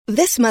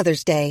This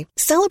Mother's Day,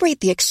 celebrate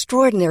the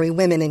extraordinary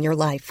women in your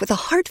life with a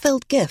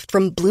heartfelt gift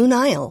from Blue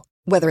Nile.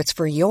 Whether it's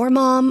for your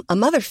mom, a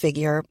mother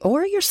figure,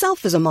 or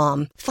yourself as a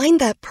mom, find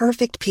that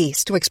perfect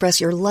piece to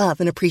express your love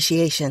and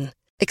appreciation.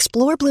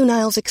 Explore Blue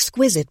Nile's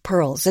exquisite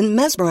pearls and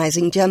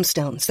mesmerizing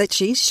gemstones that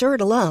she's sure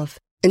to love.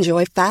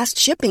 Enjoy fast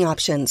shipping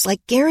options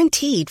like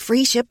guaranteed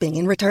free shipping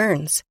and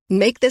returns.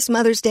 Make this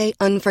Mother's Day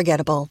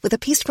unforgettable with a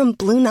piece from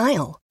Blue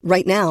Nile.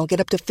 Right now, get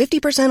up to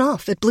 50%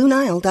 off at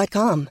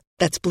BlueNile.com.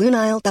 That's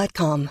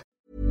BlueNile.com.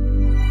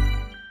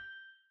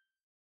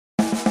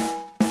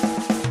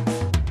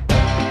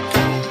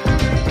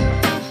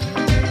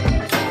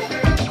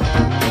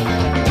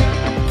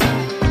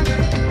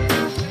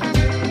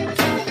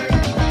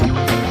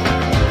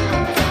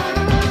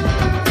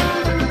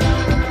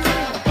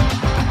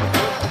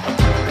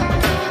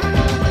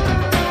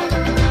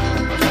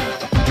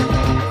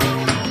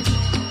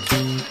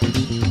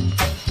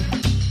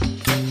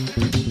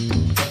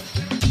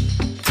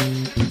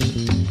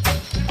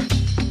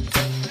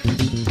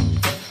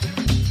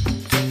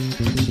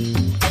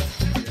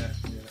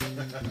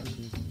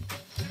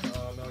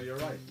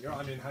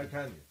 How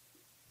can you?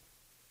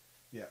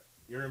 Yeah,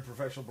 you're in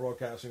professional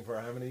broadcasting for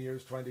how many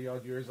years?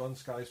 20-odd years on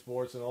Sky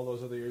Sports and all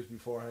those other years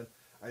beforehand,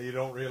 and you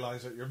don't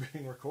realize that you're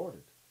being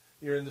recorded.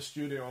 You're in the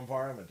studio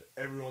environment.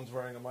 Everyone's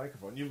wearing a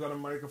microphone. You've got a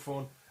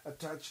microphone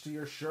attached to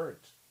your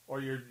shirt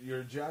or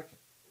your jacket.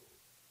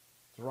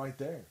 It's right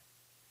there.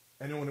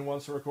 Anyone who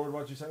wants to record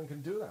what you're saying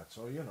can do that.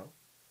 So, you know,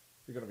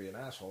 if you're going to be an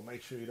asshole,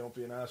 make sure you don't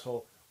be an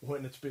asshole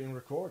when it's being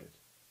recorded.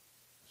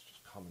 It's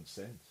just common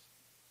sense.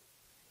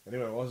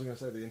 Anyway, what was I going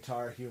to say? The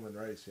entire human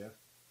race, yeah?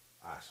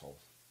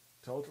 Assholes.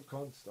 Total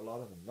cunts, a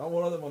lot of them. Not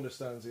one of them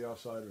understands the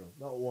offside rule.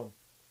 Not one.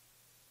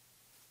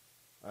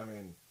 I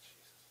mean,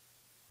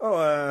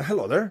 Jesus.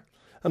 Hello there.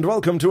 And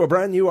welcome to a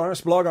brand new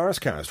Arseblog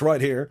Arsecast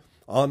right here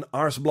on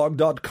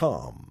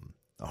arseblog.com.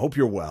 I hope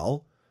you're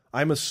well.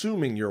 I'm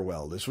assuming you're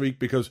well this week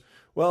because,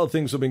 well,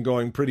 things have been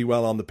going pretty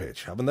well on the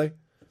pitch, haven't they?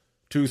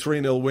 2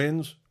 3-0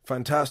 wins.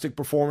 Fantastic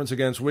performance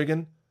against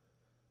Wigan.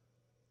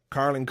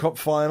 Carling Cup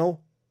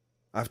final.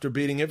 After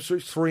beating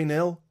Ipswich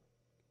 3-0,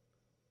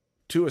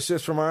 2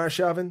 assists from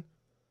Arshavin,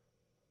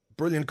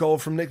 brilliant goal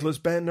from Nicholas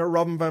Bendtner,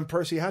 Robin van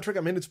Persie hat-trick.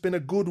 I mean, it's been a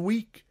good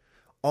week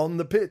on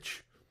the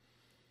pitch.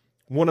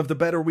 One of the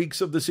better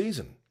weeks of the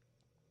season.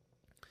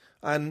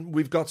 And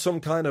we've got some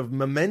kind of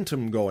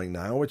momentum going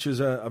now, which is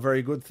a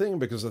very good thing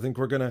because I think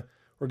we're gonna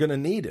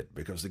need it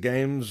because the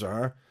games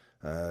are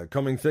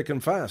coming thick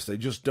and fast. They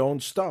just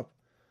don't stop.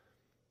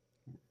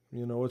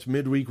 You know, it's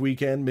midweek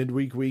weekend.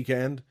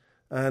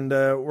 And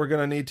we're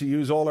going to need to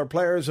use all our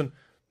players, and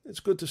it's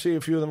good to see a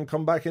few of them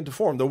come back into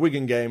form. The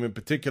Wigan game in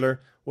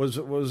particular was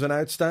an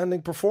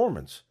outstanding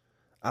performance.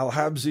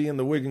 Al-Habsi in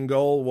the Wigan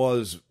goal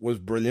was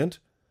brilliant.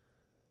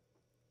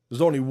 There's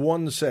only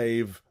one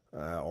save,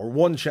 or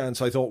one chance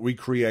I thought we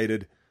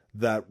created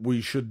that we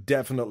should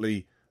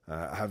definitely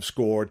have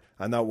scored,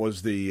 and that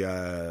was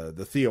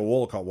the Theo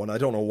Walcott one. I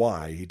don't know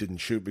why he didn't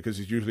shoot, because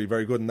he's usually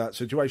very good in that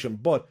situation,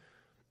 but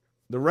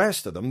the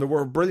rest of them, there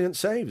were brilliant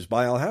saves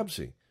by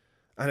Al-Habsi.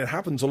 And it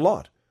happens a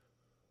lot.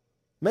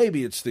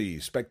 Maybe it's the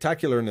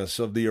spectacularness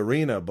of the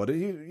arena, but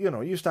it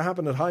used to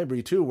happen at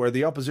Highbury too, where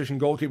the opposition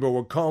goalkeeper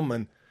would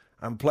come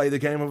and play the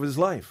game of his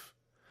life.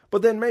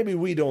 But then maybe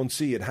we don't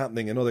see it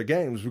happening in other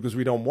games because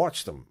we don't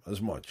watch them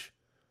as much.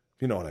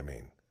 You know what I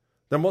mean?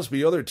 There must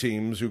be other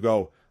teams who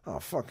go, oh,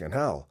 fucking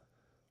hell.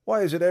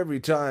 Why is it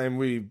every time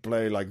we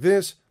play like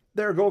this,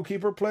 their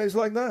goalkeeper plays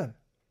like that?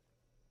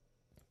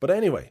 But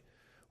anyway,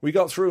 we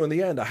got through in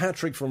the end. A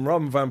hat-trick from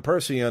Robin van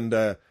Persie, and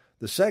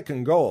the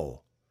second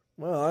goal,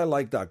 well, I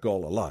like that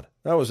goal a lot.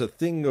 That was a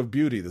thing of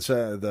beauty,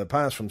 the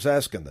pass from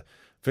Seskin, the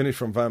finish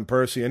from Van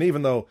Persie, and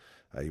even though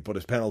he put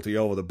his penalty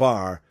over the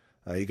bar,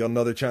 he got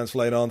another chance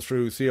laid on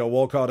through Theo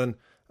Walcott and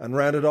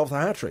rounded off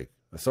the hat-trick.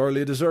 A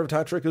thoroughly deserved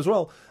hat-trick as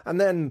well.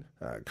 And then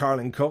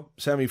Carling Cup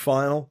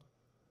semi-final.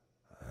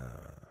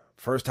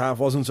 First half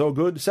wasn't so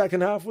good.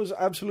 Second half was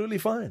absolutely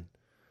fine.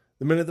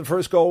 The minute the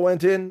first goal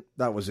went in,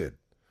 that was it.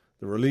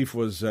 The relief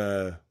was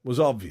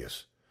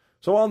obvious.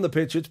 So on the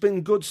pitch, it's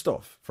been good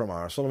stuff from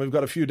Arsenal. And we've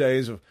got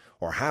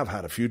have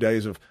had a few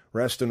days of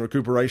rest and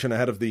recuperation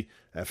ahead of the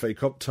FA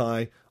Cup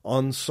tie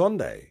on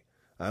Sunday.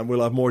 And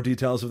we'll have more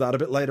details of that a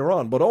bit later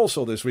on. But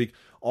also this week,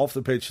 off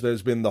the pitch,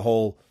 there's been the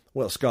whole,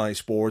 Sky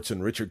Sports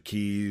and Richard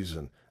Keys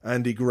and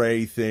Andy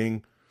Gray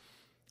thing.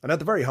 And at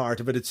the very heart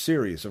of it, it's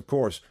serious, of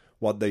course,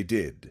 what they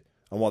did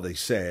and what they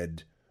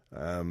said.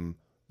 That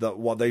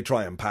what they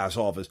try and pass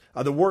off as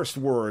the worst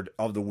word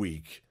of the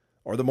week,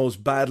 or the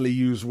most badly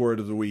used word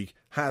of the week,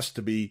 has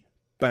to be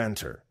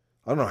banter.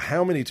 I don't know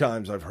how many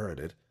times I've heard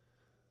it,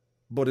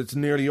 but it's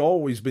nearly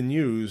always been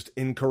used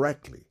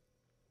incorrectly.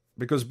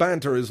 Because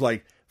banter is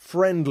like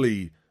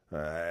friendly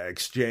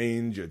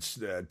exchange, it's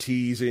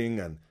teasing,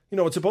 and,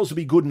 it's supposed to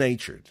be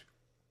good-natured.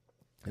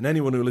 And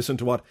anyone who listened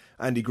to what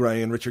Andy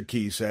Gray and Richard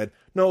Keys said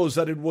knows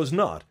that it was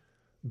not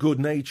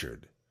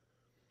good-natured.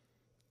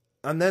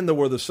 And then there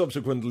were the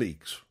subsequent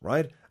leaks,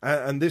 right?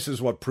 And this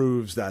is what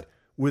proves that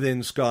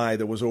within Sky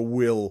there was a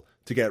will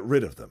to get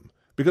rid of them.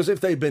 Because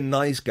if they'd been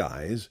nice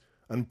guys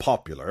and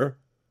popular,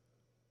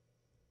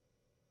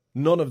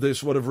 none of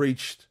this would have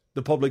reached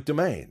the public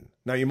domain.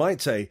 Now, you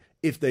might say,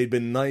 if they'd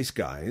been nice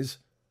guys,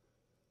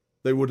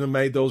 they wouldn't have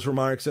made those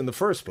remarks in the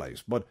first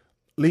place. But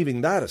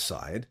leaving that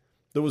aside,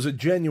 there was a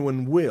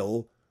genuine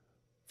will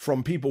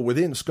from people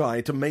within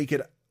Sky to make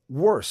it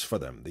worse for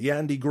them. The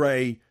Andy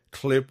Gray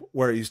clip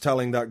where he's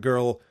telling that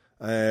girl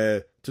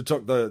to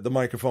tuck the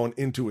microphone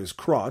into his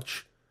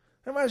crotch.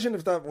 Imagine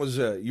if that was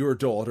your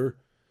daughter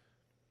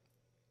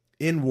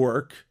in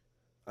work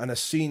and a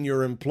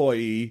senior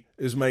employee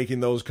is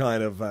making those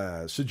kind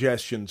of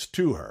suggestions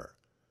to her.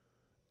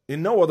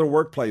 In no other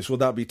workplace would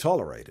that be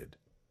tolerated.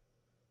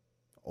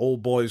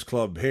 Old boys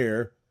club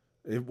here,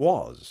 it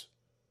was.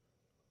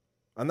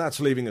 And that's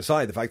leaving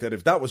aside the fact that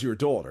if that was your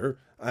daughter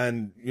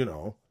and, you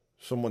know,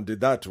 someone did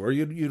that to her,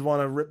 you'd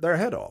want to rip their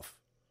head off.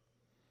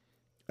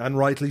 And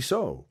rightly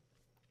so.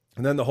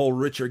 And then the whole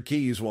Richard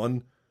Keys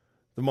one,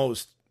 the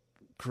most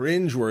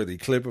cringeworthy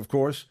clip, of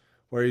course,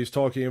 where he's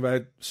talking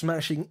about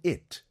smashing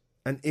it,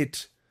 and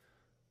it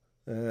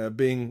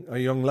being a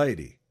young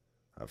lady,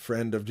 a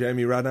friend of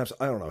Jamie Radnapp's.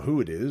 I don't know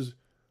who it is.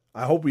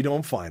 I hope we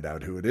don't find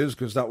out who it is,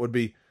 because that would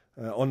be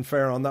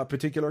unfair on that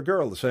particular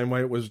girl, the same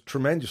way it was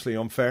tremendously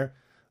unfair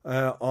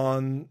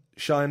on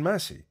Shine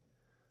Massey.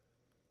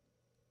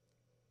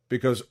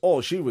 Because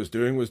all she was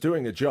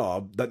doing a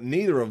job that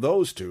neither of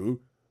those two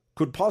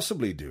could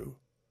possibly do.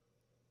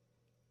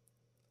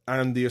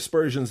 And the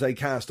aspersions they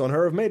cast on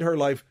her have made her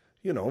life,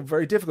 you know,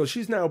 very difficult.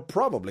 She's now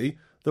probably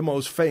the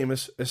most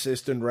famous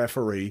assistant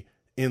referee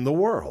in the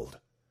world.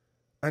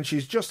 And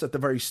she's just at the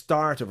very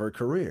start of her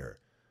career.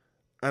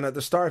 And at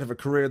the start of a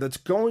career that's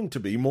going to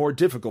be more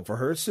difficult for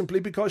her simply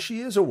because she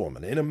is a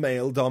woman in a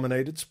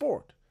male-dominated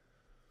sport.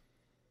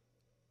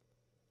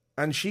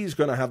 And she's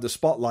going to have the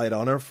spotlight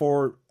on her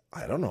for,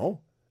 I don't know,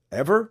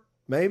 ever,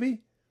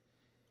 maybe?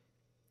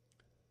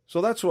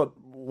 So that's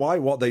why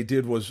what they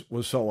did was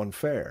so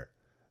unfair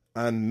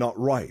and not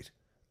right.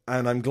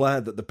 And I'm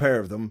glad that the pair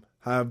of them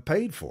have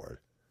paid for it.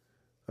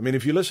 I mean,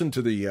 if you listen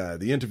to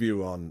the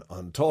interview on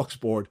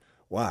TalkSport,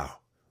 wow.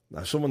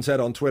 Now, someone said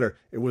on Twitter,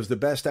 it was the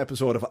best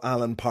episode of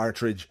Alan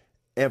Partridge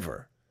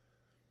ever.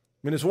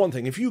 I mean, it's one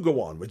thing, if you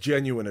go on with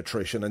genuine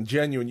attrition and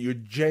you're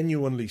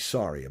genuinely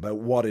sorry about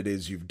what it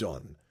is you've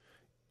done,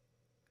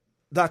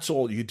 that's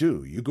all you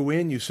do. You go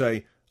in, you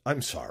say,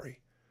 I'm sorry.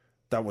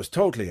 That was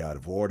totally out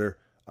of order.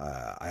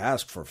 I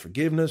ask for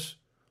forgiveness.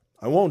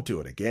 I won't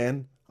do it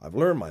again. I've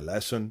learned my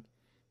lesson.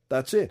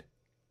 That's it.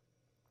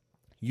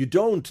 You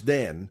don't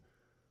then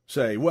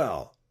say,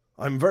 well,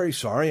 I'm very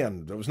sorry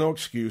and there was no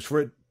excuse for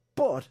it,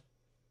 but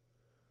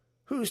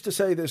who's to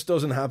say this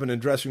doesn't happen in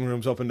dressing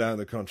rooms up and down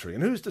the country?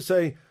 And who's to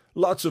say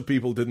lots of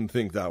people didn't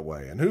think that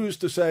way? And who's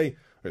to say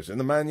it's in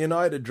the Man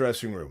United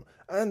dressing room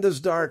and there's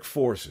dark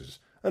forces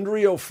and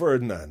Rio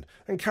Ferdinand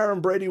and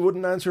Karen Brady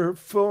wouldn't answer her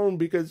phone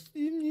because...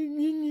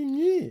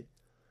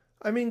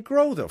 I mean,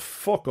 grow the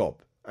fuck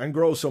up and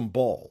grow some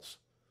balls.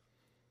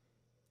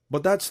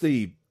 But that's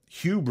the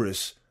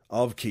hubris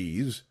of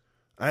Keys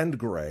and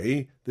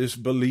Gray, this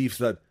belief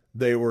that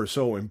they were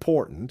so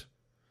important,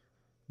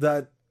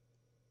 that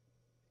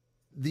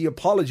the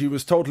apology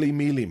was totally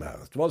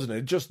mealy-mouthed, wasn't it?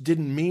 It just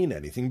didn't mean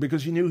anything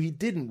because you knew he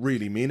didn't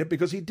really mean it,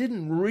 because he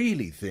didn't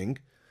really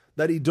think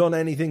that he'd done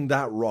anything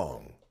that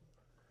wrong.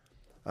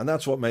 And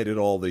that's what made it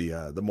all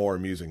the more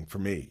amusing for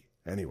me,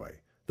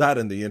 anyway. That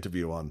and the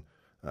interview on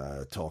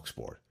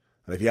TalkSport.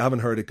 And if you haven't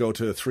heard it, go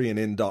to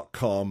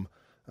 3andin.com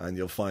and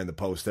you'll find the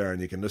post there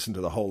and you can listen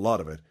to the whole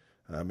lot of it.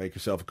 Make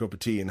yourself a cup of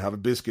tea and have a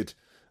biscuit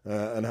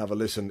and have a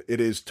listen. It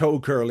is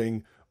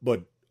toe-curling,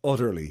 but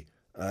utterly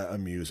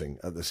amusing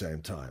at the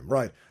same time.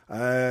 Right,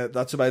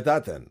 that's about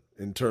that then,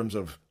 in terms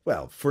of,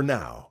 well, for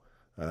now.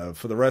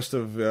 For the rest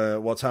of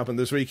what's happened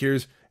this week,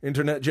 here's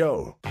Internet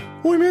Joe.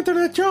 I'm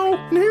Internet Joe,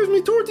 and here's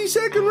me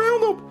 30-second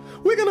roundup.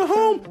 Wigan at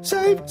home,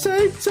 save. Who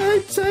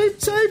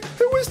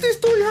is this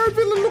die-hard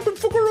villain looking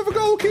fucker of a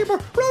goalkeeper?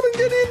 Robin,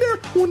 get in there.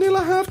 1-0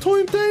 at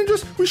half-time,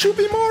 dangerous. We should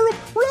be more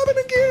up. Robin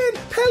again,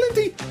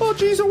 penalty. Oh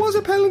jeez, it was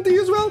a penalty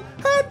as well.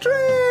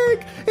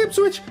 Hat-trick.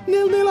 Ipswich,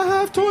 0-0 at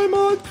half-time.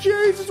 Oh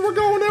Jesus, we're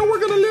going out, we're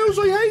going to lose.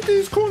 I hate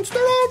these cunts.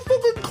 They're all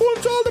fucking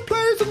cunts, all the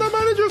players and their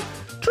managers.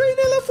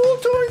 3-0 at full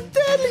time,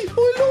 deadly.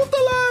 I love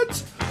the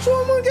lads.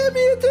 Someone get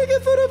me a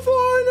ticket for the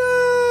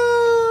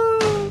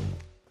final.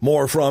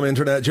 More from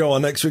Internet Joe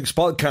on next week's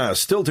podcast.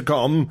 Still to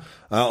come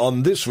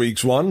on this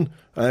week's one.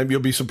 You'll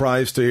be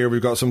surprised to hear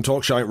we've got some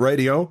Talkshite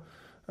radio,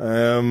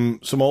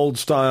 some old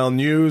style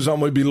news, and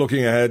we'll be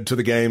looking ahead to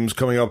the games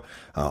coming up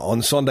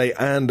on Sunday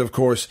and, of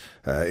course,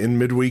 in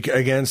midweek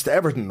against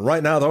Everton.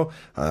 Right now, though,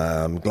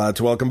 I'm glad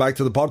to welcome back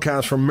to the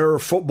podcast from Mirror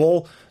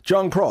Football,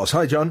 John Cross.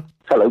 Hi, John.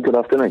 Hello, good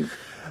afternoon.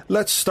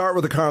 Let's start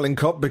with the Carling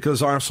Cup,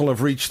 because Arsenal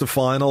have reached the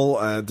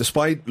final.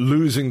 Despite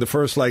losing the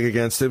first leg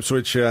against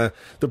Ipswich, the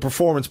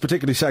performance,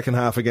 particularly second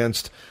half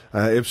against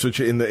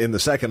Ipswich in the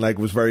second leg,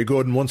 was very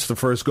good. And once the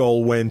first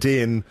goal went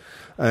in,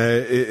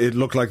 it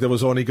looked like there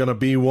was only going to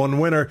be one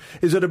winner.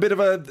 Is it a bit of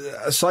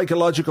a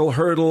psychological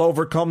hurdle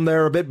overcome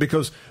there a bit?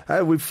 Because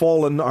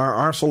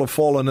Arsenal have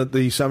fallen at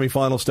the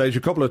semi-final stage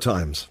a couple of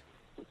times.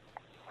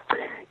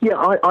 Yeah,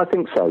 I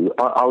think so.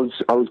 I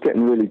was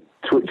getting really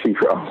twitchy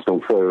for Arsenal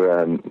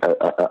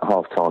at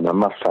half-time, I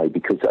must say,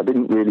 because I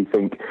didn't really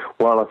think,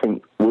 while I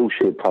think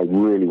Wilshere played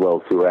really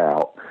well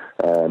throughout,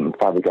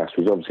 Fabregas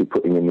was obviously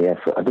putting in the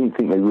effort, I didn't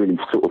think they really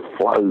sort of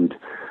flowed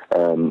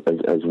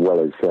as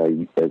well as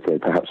they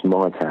perhaps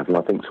might have, and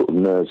I think sort of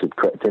nerves had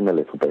crept in a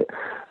little bit.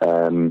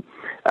 And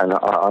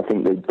I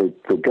think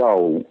the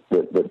goal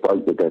that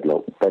broke the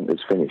deadlock,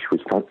 Bendtner's finish,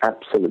 was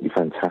absolutely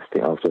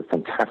fantastic after a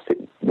fantastic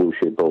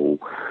Wilshere ball.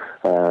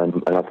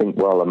 And I think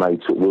while I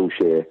made sort of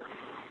Wilshere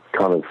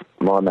kind of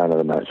my man of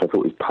the match, I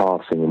thought his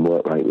passing and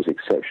work rate was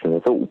exceptional. I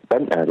thought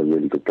Bendtner had a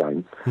really good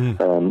game,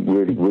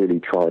 really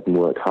tried and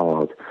worked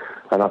hard.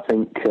 And I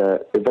think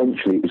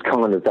eventually it was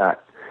kind of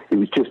that. It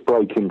was just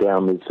breaking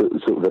down the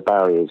sort of the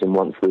barriers, and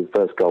once the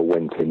first goal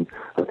went in,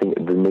 I think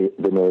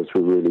the nerves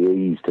were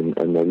really eased,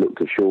 and they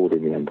looked assured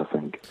in the end, I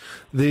think.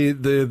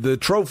 The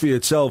trophy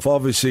itself,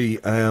 obviously,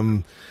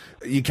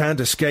 you can't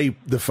escape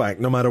the fact,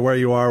 no matter where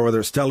you are, whether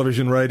it's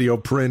television, radio,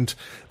 print,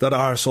 that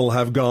Arsenal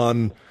have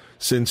gone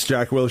since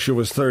Jack Wilshere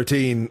was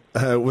 13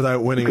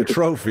 without winning a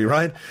trophy,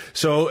 right?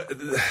 So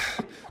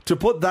to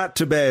put that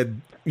to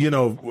bed,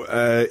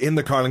 in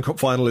the Carling Cup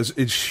final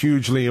is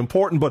hugely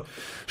important, but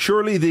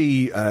surely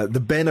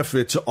the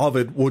benefits of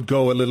it would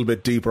go a little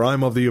bit deeper.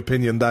 I'm of the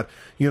opinion that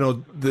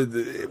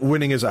the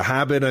winning is a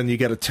habit, and you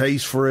get a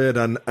taste for it,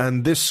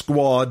 and this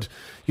squad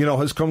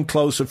has come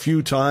close a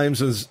few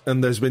times,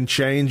 and there's been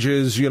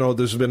changes.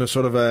 There's been a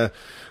sort of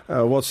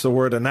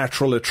a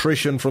natural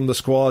attrition from the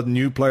squad.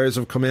 New players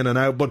have come in and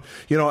out, but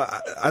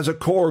as a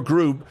core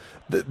group,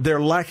 they're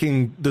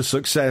lacking the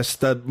success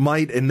that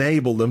might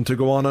enable them to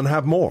go on and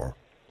have more.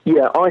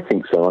 Yeah, I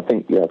think so. I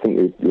think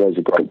there's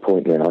a great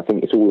point there. I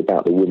think it's all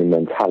about the winning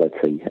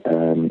mentality,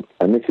 and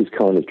this has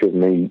kind of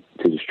driven me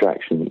to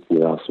distraction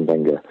with Arsene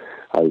Wenger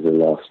over the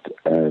last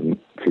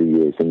few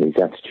years, and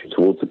his attitude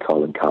towards the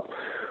Carling Cup.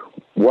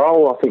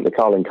 While I think the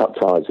Carling Cup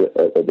ties at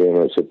the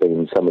Emirates have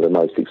been some of the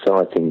most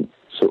exciting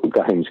sort of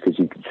games, because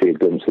you can see a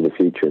glimpse of the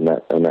future,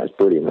 and that's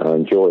brilliant. I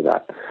enjoy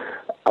that.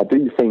 I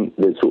do think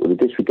that sort of the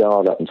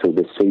disregard up until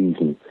this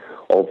season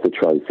of the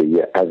trophy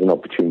as an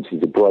opportunity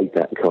to break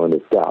that kind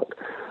of duck,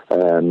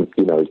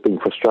 has been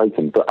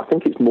frustrating. But I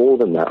think it's more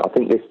than that. I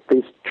think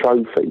this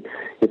trophy,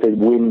 if they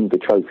win the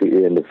trophy at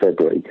the end of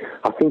February,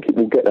 I think it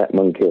will get that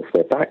monkey off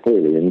their back,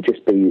 really, and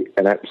just be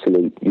an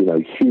absolute,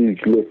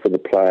 huge lift for the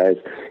players.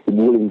 It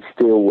will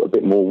instill a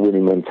bit more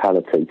winning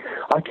mentality.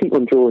 I keep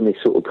on drawing this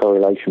sort of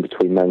correlation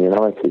between Man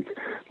United.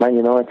 Man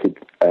United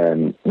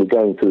were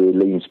going through a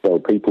lean spell.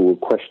 People were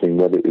questioning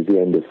whether it was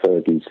the end of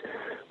Fergie's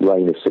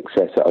reign of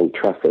success at Old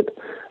Trafford,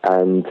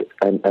 and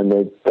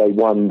they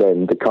won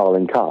then the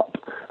Carling Cup,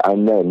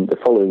 and then the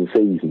following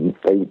season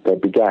they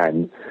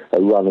began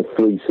a run of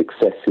 3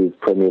 successive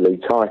Premier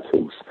League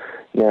titles.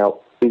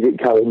 Now, is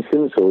it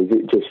coincidence, or is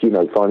it just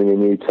finding a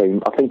new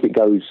team? I think it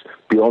goes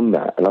beyond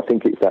that, and I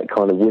think it's that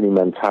kind of winning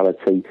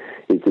mentality,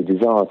 is the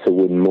desire to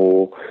win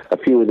more. A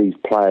few of these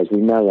players, we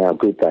know how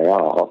good they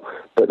are,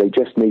 but they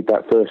just need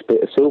that first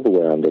bit of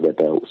silverware under their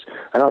belts,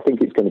 and I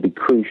think it's going to be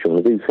crucial.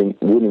 I do think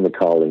winning the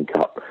Carling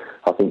Cup,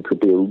 I think,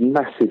 could be a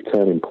massive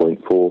turning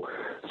point for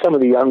some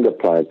of the younger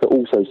players, but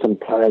also some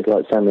players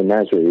like Samir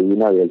Nasri, who we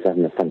know is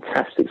having a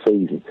fantastic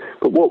season.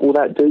 But what will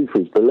that do for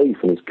his belief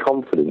and his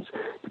confidence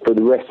for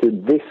the rest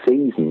of this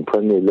season?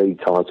 Premier League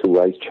title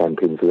race,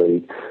 Champions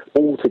League,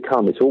 all to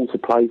come. It's all to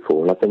play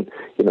for, and I think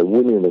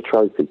winning the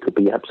trophy could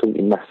be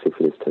absolutely massive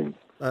for this team.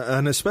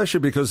 And especially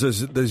because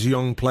there's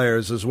young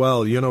players as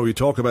well. You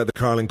talk about the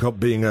Carling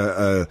Cup being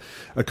a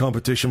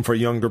competition for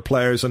younger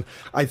players, and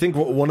I think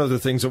one of the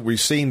things that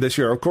we've seen this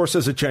year, of course,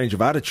 there's a change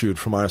of attitude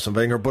from Arsene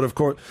Wenger, but of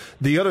course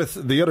the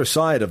other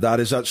side of that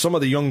is that some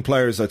of the young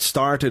players that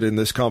started in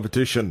this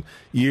competition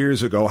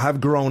years ago have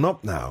grown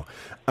up now,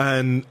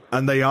 and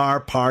they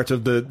are part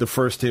of the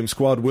first team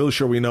squad.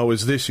 Wilshere, we know,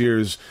 is this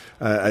year's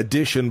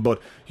addition,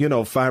 but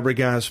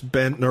Fabregas,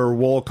 Bendtner,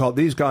 Walcott,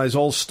 these guys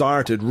all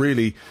started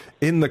really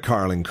in the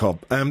Carling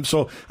Cup.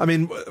 So, I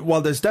mean,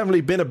 while there's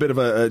definitely been a bit of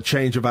a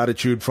change of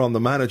attitude from the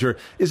manager,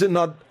 is it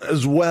not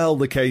as well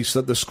the case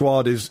that the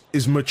squad is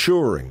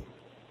maturing?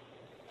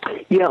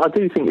 Yeah, I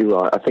do think you're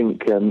right. I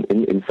think,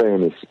 in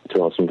fairness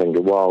to Arsene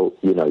Wenger, while,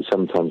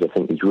 sometimes I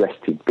think he's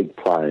rested big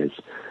players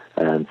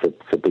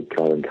for big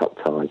Carling Cup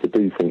ties, I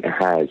do think it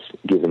has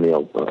given the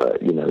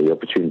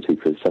opportunity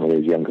for some of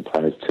those younger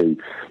players to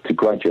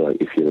graduate,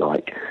 if you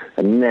like.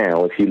 And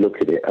now, if you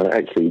look at it, and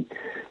actually,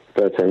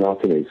 Bertrand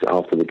Martinez,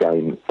 after the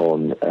game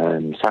on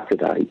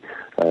Saturday,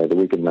 the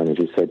Wigan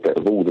manager said that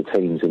of all the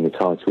teams in the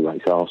title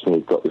race, Arsenal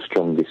have got the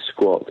strongest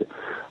squad.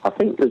 I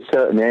think there's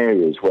certain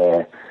areas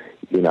where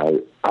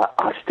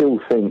I still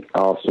think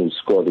Arsenal's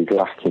squad is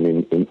lacking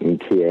in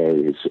key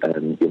areas,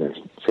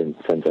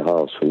 centre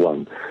halves for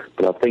one.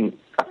 But I think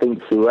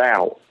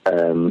throughout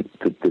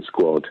the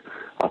squad,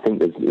 I think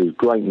there's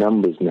great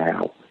numbers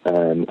now,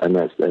 and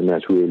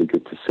that's really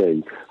good to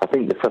see. I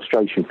think the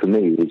frustration for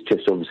me is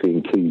just obviously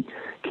in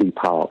key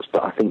parts,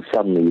 but I think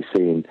suddenly you're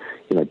seeing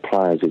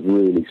players have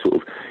really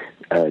sort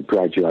of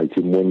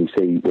graduated.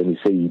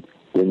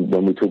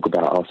 When we talk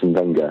about Arsene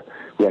Wenger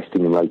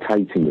resting and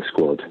rotating the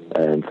squad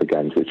for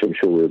games, which I'm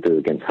sure we'll do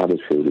against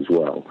Huddersfield as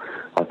well,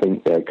 I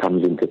think there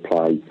comes into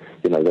play,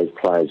 those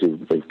players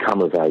who've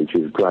come of age,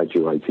 who've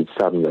graduated,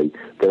 suddenly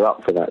they're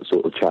up for that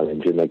sort of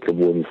challenge and they can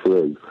win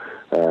through,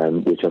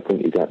 which I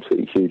think is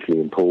absolutely hugely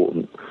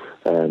important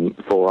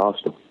for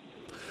Arsenal.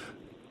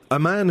 A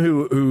man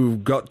who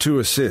got 2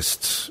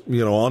 assists,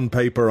 on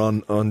paper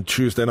on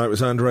Tuesday night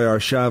was Andrei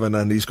Arshavin,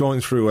 and he's going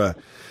through a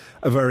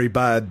very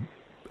bad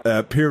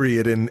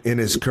period in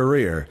his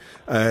career.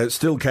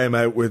 Still came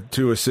out with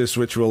 2 assists,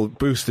 which will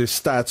boost his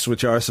stats,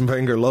 which Arsene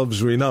Wenger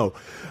loves, we know.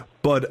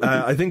 But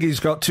I think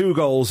he's got 2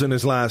 goals in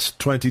his last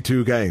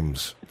 22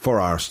 games for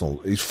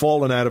Arsenal. He's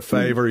fallen out of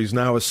favour. He's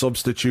now a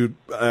substitute.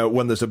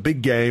 When there's a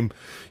big game,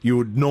 you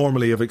would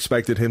normally have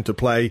expected him to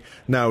play.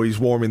 Now he's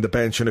warming the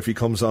bench, and if he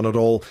comes on at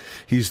all,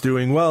 he's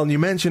doing well. And you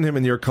mentioned him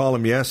in your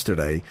column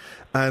yesterday,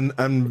 and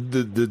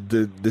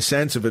the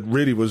sense of it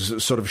really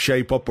was sort of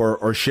shape up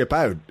or ship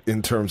out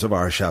in terms of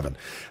Arshavin.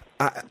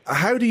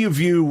 How do you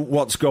view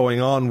what's going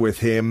on with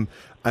him?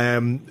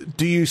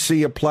 Do you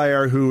see a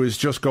player who is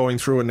just going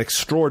through an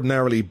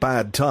extraordinarily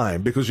bad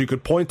time? Because you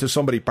could point to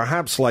somebody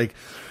perhaps like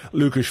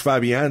Lukasz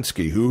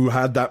Fabianski, who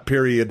had that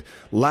period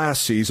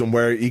last season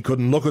where he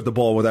couldn't look at the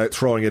ball without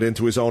throwing it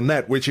into his own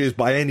net, which is,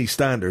 by any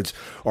standards,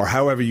 or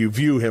however you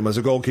view him as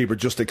a goalkeeper,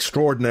 just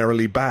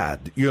extraordinarily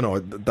bad,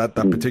 that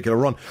particular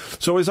run.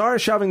 So is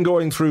Arshavin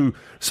going through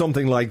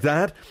something like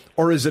that,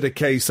 or is it a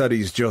case that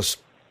he's just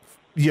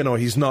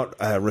he's not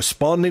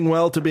responding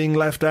well to being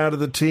left out of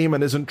the team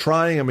and isn't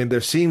trying? I mean,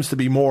 there seems to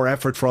be more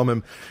effort from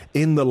him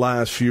in the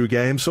last few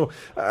games. So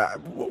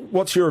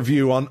what's your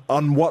view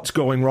on what's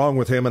going wrong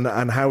with him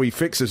and how he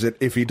fixes it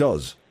if he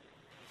does?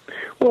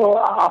 Well,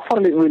 I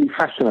find it really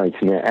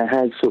fascinating. It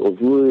has sort of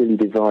really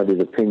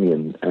divided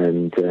opinion.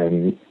 And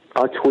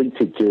I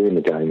tweeted during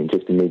the game and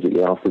just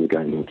immediately after the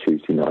game on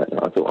Tuesday night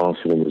that I thought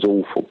Arsenal was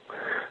awful,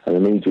 and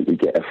immediately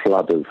get a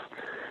flood of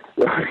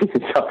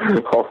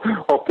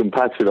often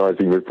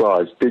patronising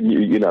replies. Didn't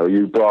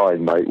you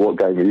Brian, mate, what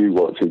game are you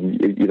watching?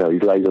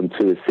 He's laid on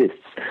 2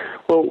 assists.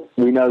 Well,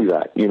 we know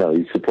that. He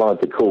supplied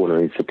the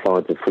corner, he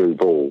supplied the through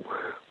ball.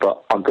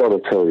 But I've got to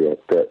tell you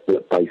that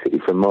basically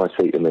from my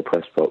seat in the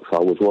press box, I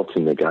was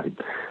watching the game,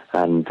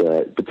 and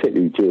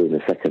particularly during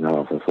the second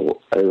half, I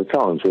thought there were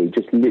times where he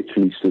just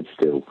literally stood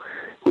still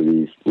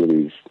with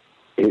his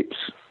hips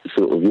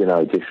sort of,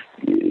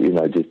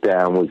 just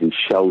down with his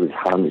shoulders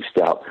hunched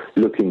up,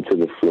 looking to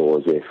the floor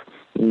as if,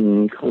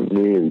 can't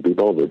really be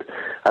bothered.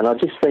 And I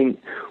just think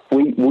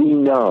we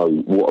know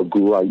what a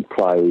great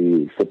player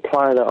he is. The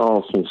player that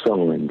Arsenal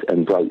signed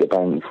and broke the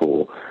bank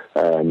for,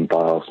 by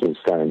Arsenal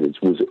standards,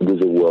 was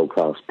a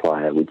world-class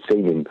player. We'd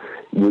seen him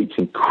reach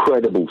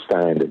incredible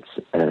standards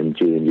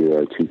during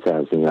Euro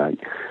 2008.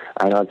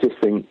 And I just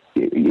think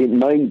it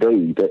may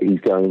be that he's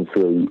going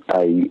through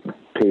a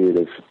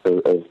period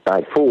of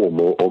bad form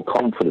or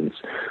confidence.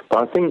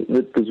 But I think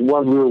that there's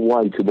one real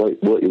way to work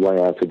your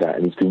way out of that,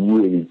 and it's to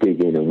really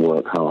dig in and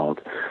work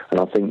hard. And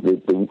I think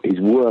that his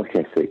work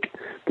ethic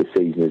this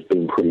season has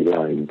been pretty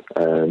lame.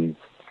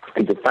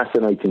 He's a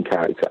fascinating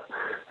character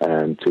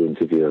to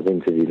interview. I've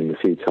interviewed him a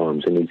few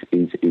times, and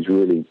he's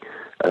really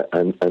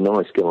a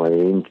nice guy,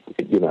 and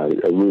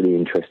a really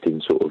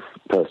interesting sort of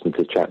person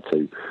to chat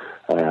to.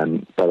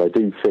 But I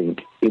do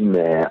think in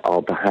there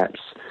are perhaps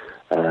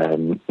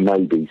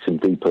maybe some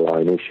deeper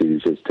line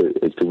issues as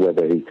to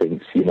whether he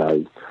thinks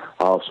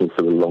Arsenal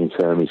for the long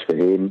term is for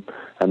him,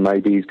 and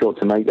maybe he's got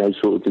to make those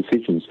sort of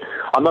decisions.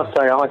 I must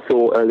say, I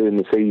thought earlier in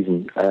the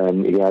season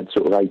he had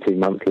sort of 18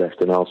 months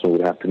left and Arsenal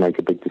would have to make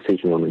a big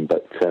decision on him,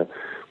 but when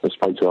I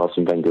spoke to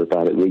Arsene Wenger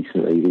about it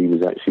recently, he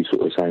was actually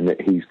sort of saying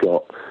that he's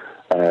got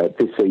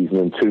this season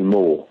and 2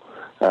 more.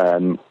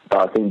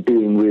 But I think,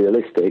 being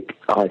realistic,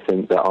 I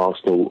think that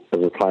Arsenal,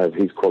 as a player of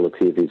his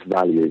quality, of his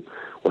value,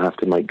 will have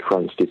to make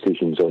crunch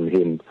decisions on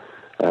him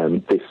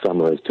this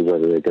summer as to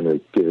whether they're going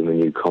to give him a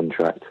new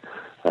contract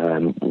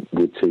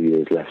with 2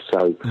 years left.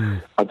 So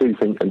I do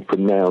think, and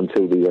from now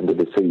until the end of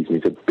the season,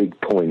 is a big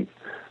point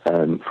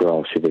for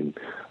Arshavin.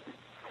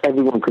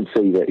 Everyone can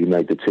see that he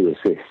made the 2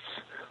 assists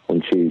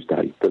on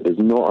Tuesday, but there's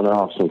not an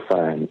Arsenal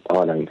fan,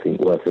 I don't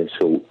think, worth their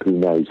salt, who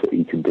knows that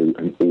he can do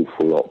an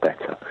awful lot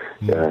better,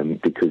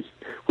 because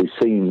we've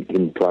seen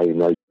him play in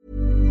those.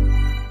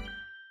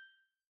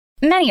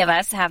 Many of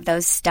us have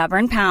those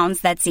stubborn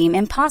pounds that seem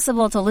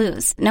impossible to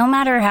lose, no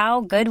matter how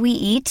good we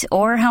eat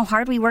or how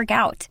hard we work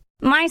out.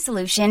 My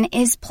solution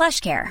is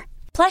PlushCare.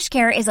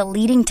 PlushCare is a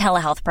leading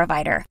telehealth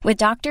provider with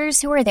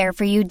doctors who are there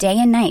for you day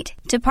and night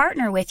to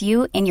partner with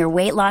you in your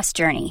weight loss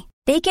journey.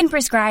 They can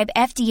prescribe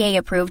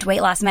FDA-approved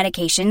weight loss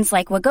medications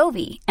like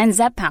Wegovy and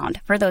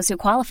Zepbound for those who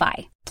qualify.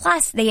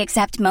 Plus, they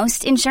accept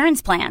most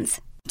insurance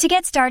plans. To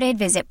get started,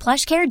 visit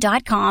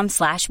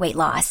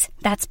plushcare.com/weightloss.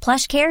 That's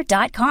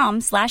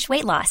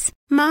plushcare.com/weightloss.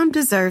 Mom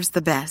deserves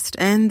the best,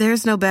 and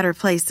there's no better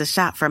place to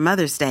shop for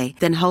Mother's Day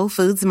than Whole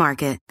Foods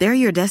Market. They're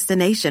your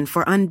destination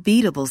for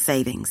unbeatable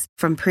savings,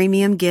 from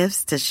premium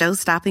gifts to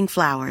show-stopping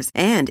flowers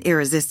and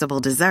irresistible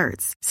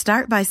desserts.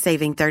 Start by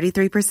saving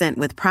 33%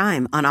 with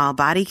Prime on all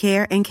body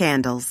care and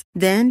candles.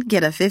 Then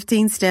get a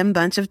 15-stem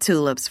bunch of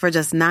tulips for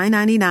just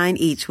 $9.99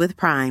 each with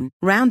Prime.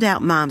 Round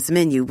out Mom's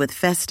menu with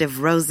festive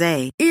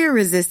rosé,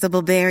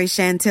 irresistible berry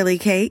chantilly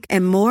cake,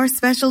 and more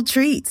special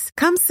treats.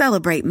 Come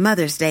celebrate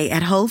Mother's Day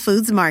at Whole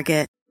Foods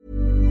Market.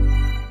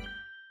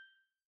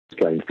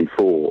 Games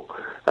before,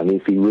 and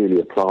if he really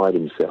applied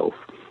himself,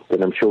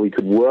 then I'm sure he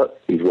could work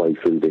his way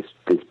through this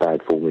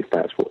bad form, if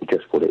that's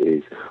just what it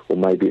is, or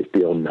maybe it's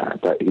beyond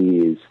that. But he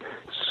is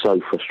so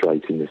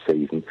frustrating this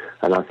season,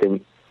 and I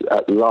think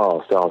at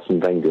last Arsene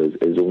Wenger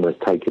has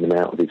almost taken him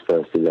out of his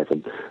first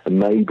 11, and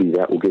maybe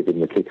that will give him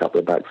the kick up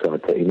the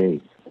backside that he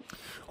needs.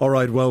 All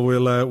right, well,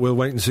 we'll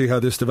wait and see how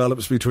this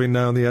develops between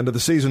now and the end of the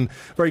season.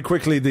 Very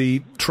quickly,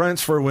 the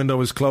transfer window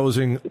is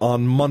closing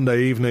on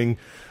Monday evening.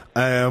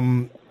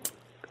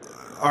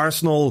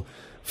 Arsenal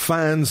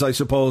fans, I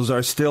suppose,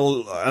 are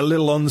still a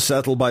little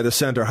unsettled by the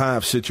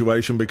centre-half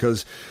situation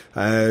because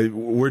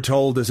we're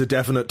told there's a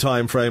definite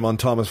time frame on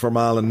Thomas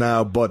Vermaelen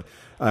now, but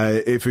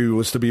if he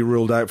was to be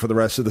ruled out for the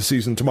rest of the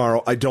season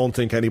tomorrow, I don't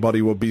think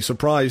anybody would be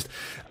surprised.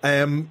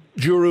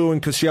 Giroud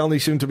and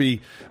Koscielny seem to be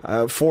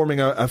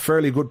forming a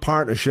fairly good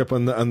partnership,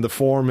 and the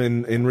form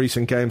in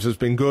recent games has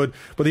been good,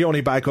 but the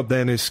only backup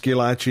then is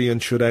Schillaci,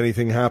 and should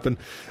anything happen.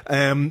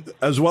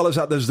 As well as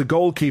that, there's the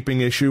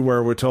goalkeeping issue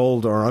where we're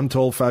told, or I'm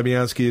told,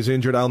 Fabianski is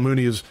injured.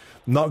 Almunia is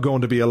not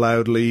going to be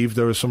allowed leave.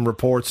 There were some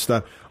reports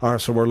that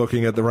Arsenal were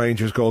looking at the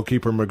Rangers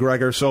goalkeeper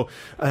McGregor. So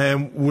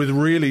with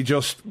really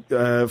just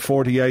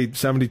 48,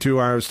 72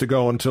 hours to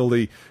go until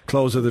the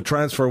close of the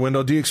transfer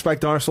window, do you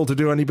expect Arsenal to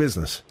do any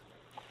business?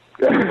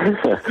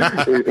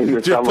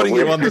 Just putting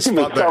you on the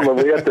spot there.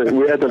 We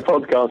had the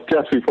podcast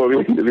just before we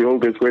went into the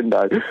August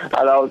window, and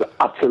I was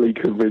utterly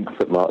convinced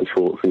that Martin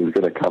Schwartz was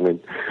going to come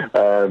in.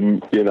 So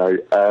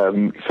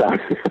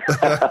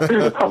I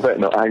better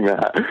not hang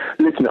that.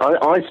 Listen,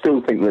 I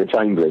still think that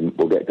Chamberlain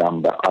will get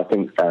done, but I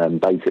think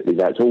basically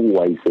that's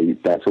always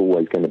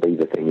going to be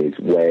the thing, is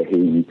where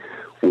he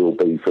will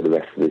be for the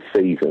rest of this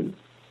season.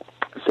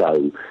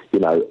 So,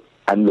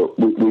 and look,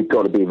 we've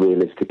got to be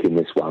realistic in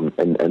this one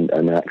and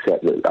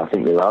accept that I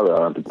think there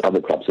are other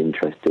clubs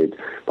interested,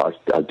 but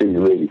I do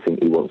really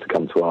think he wants to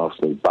come to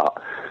Arsenal. But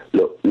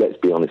look, let's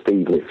be honest,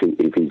 even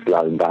if he's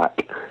blown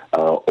back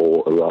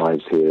or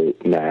arrives here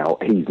now,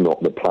 he's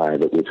not the player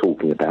that we're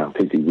talking about,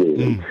 is he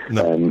really?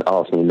 No.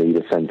 Arsenal need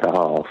a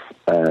centre-half,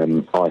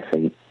 I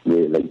think,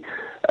 really.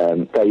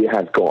 They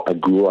have got a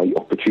great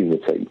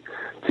opportunity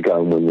to go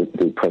and win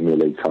the Premier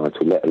League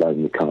title, let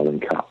alone the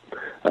Carling Cup.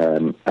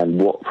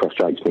 And what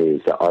frustrates me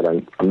is that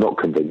I'm not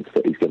convinced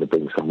that he's going to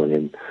bring someone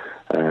in.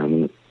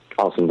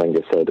 Arsene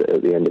Wenger said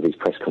at the end of his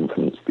press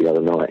conference the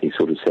other night, he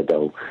sort of said,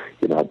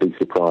 I'd be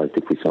surprised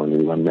if we sign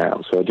anyone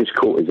now. So I just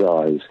caught his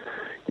eyes,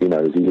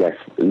 as he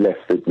left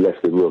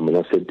the room, and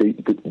I said,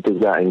 does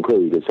that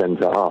include a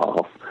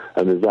centre-half?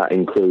 And does that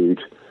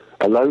include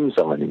a loan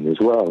signing as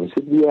well? And he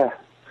said, yeah.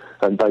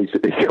 And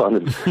basically kind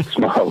of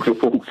smiled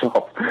and walked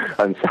off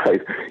and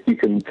said, you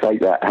can take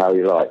that how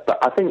you like.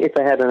 But I think if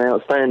they had an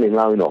outstanding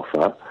loan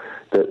offer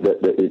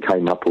that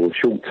came up, or a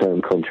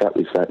short-term contract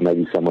with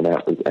maybe someone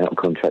out of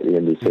contract at the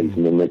end of the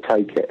season, then they'd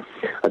take it.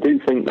 I do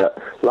think that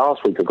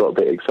last week I got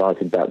a bit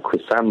excited about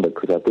Chris Samba,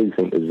 because I do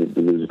think there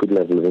was a good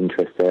level of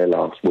interest there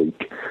last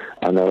week.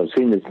 And I've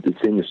seen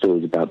the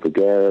stories about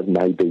Bergera,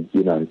 maybe,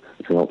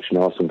 it's an option.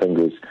 Arsene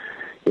Wenger's,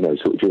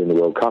 sort of during the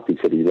World Cup, he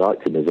said he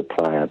liked him as a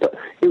player. But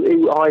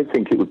I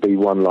think it would be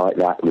one like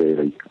that,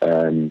 really,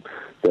 that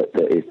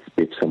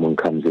if someone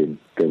comes in,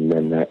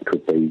 then that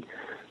could be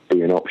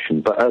an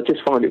option. But I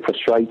just find it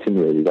frustrating,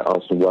 really, that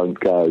Arsenal won't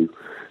go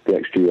the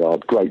extra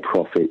yard. Great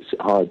profits,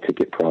 high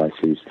ticket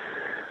prices.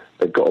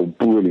 They've got a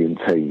brilliant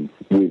team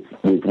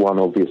with one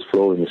obvious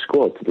flaw in the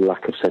squad, the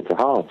lack of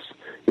centre-halves.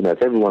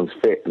 If everyone's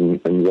fit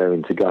and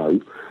raring to go,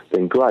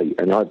 then great.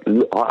 And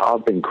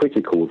I've been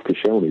critical of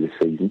Koscielny this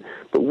season,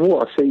 but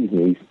what a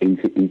season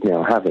he's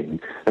now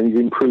having, and he's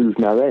improved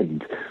no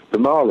end.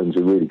 Vermaelen's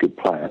a really good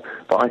player,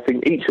 but I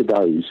think each of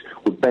those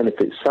would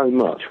benefit so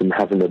much from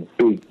having a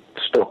big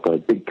stopper, a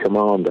big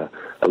commander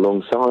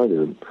alongside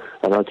them.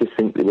 And I just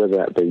think that whether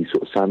that be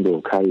sort of Samba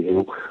or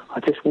Cahill, I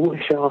just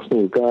wish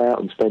Arsenal would go out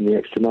and spend the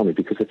extra money,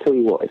 because I tell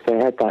you what, if they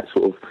had that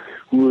sort of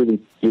really,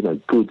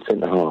 good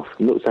centre-half,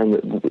 I'm not saying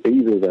that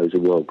either of those are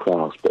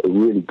world-class, but a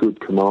really good,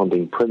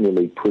 commanding, Premier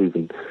League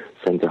proven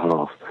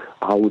centre-half,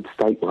 I would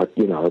stake my,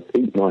 I'd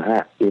eat my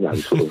hat,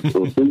 sort of,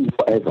 or do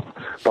whatever,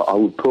 but I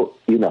would put,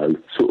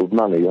 sort of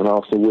money on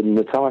Arsenal winning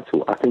the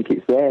title. I think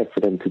it's there for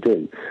them to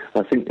do.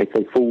 I think if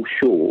they fall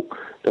short,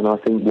 then I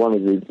think one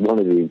of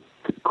the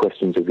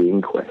questions of the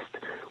inquest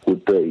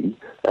would be,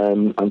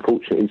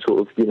 unfortunately,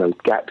 sort of,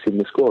 gaps in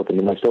the squad. And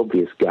the most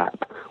obvious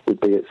gap would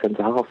be at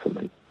centre-half for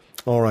me.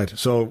 All right,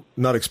 so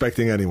not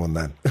expecting anyone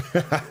then.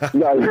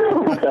 No.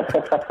 No.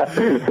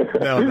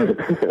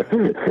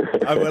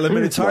 Well, I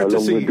mean, it's hard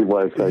to see.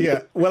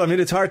 Yeah, well, I mean,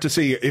 it's hard to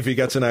see if he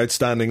gets an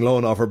outstanding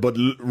loan offer, but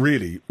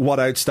really, what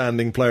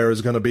outstanding player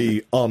is going to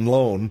be on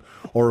loan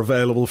or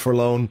available for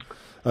loan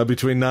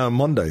between now and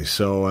Monday?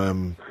 So,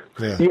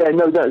 yeah,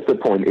 no, that's the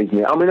point, isn't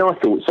it? I mean, I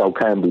thought Sol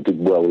Campbell did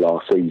well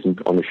last season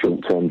on a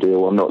short-term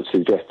deal. I'm not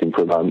suggesting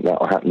for a moment that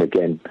will happen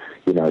again,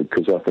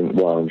 because I think,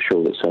 I'm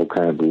sure that Sol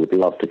Campbell would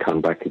love to come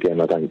back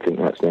again. I don't think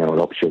that's now an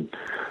option.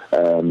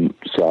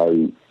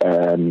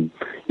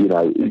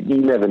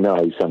 You never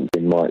know.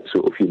 Something might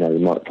sort of,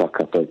 might pluck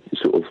up a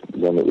sort of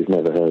one that we've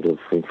never heard of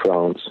in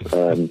France,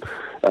 and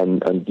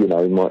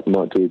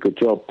might do a good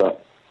job,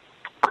 but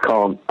I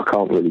can't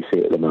really see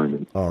it at the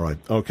moment. All right.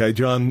 Okay,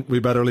 John, we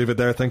better leave it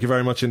there. Thank you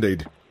very much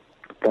indeed.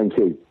 Thank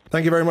you.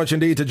 Thank you very much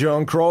indeed to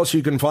John Cross.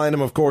 You can find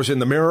him, of course, in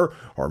the Mirror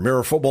or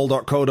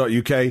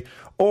mirrorfootball.co.uk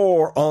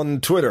or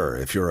on Twitter.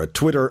 If you're a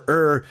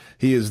Twitterer,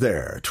 he is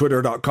there.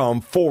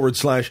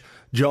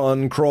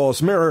 Twitter.com/John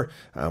Cross Mirror.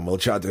 And we'll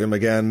chat to him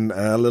again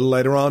a little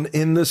later on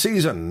in the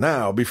season.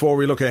 Now, before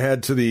we look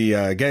ahead to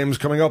the games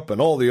coming up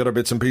and all the other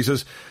bits and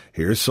pieces,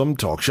 here's some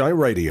Talkshire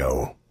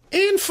Radio.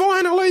 And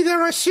finally,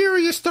 there are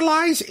serious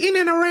delays in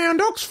and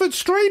around Oxford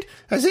Street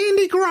as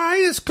Andy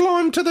Gray has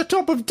climbed to the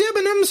top of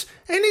Debenhams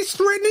and is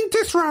threatening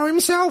to throw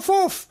himself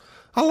off.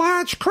 A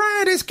large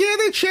crowd has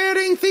gathered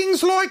shouting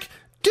things like,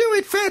 "Do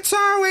it,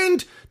 Fatso,"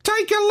 and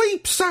 "Take a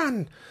leap,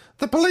 son."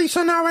 The police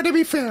are nowhere to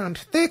be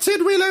found. That said,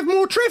 we'll have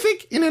more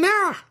traffic in an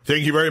hour.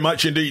 Thank you very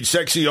much indeed,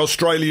 sexy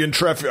Australian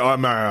traffic.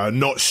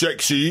 Not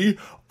sexy,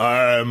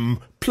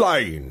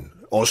 plain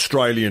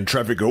Australian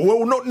traffic.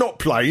 Well, not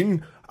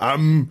plain,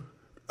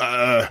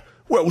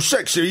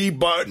 sexy,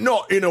 but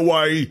not in a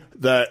way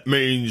that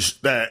means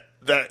that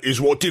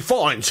is what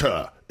defines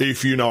her,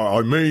 if you know what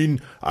I mean.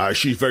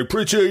 She's very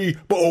pretty,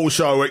 but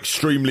also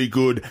extremely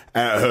good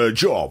at her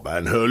job,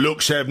 and her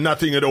looks have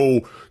nothing at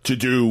all to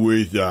do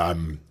with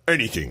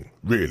anything,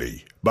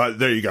 really. But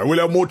there you go. We'll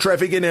have more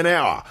traffic in an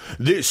hour.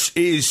 This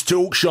is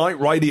Talk Shite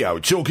Radio,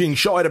 talking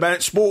shite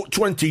about sport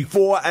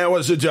 24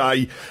 hours a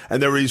day.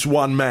 And there is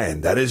one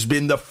man that has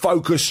been the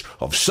focus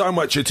of so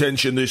much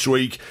attention this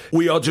week.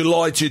 We are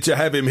delighted to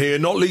have him here,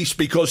 not least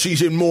because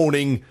he's in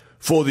mourning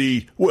for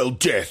the,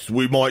 death,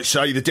 we might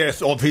say, the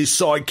death of his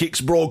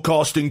sidekick's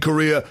broadcasting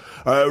career.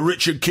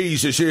 Richard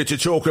Keys is here to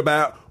talk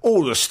about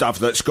all the stuff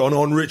that's gone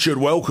on. Richard,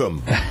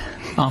 welcome.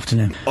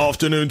 Afternoon.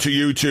 Afternoon to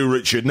you too,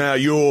 Richard. Now,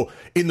 you're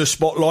in the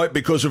spotlight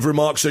because of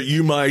remarks that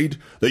you made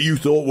that you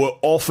thought were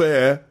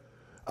off-air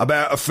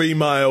about a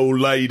female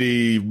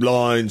lady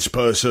lines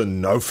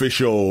person,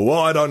 official. Well,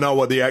 I don't know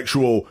what the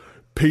actual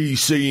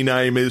PC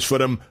name is for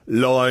them.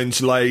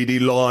 Lines lady,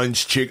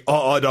 lines chick,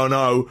 I don't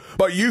know.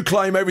 But you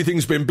claim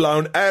everything's been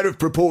blown out of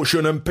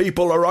proportion and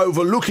people are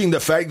overlooking the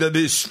fact that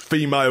this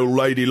female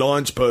lady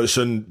lines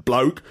person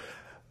bloke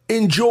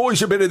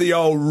enjoys a bit of the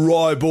old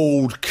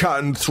ribald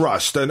cut and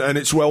thrust, and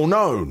it's well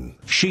known.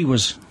 She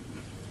was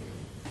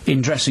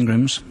in dressing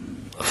rooms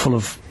full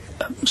of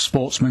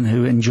sportsmen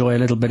who enjoy a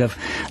little bit of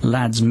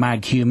lads'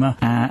 mag humour,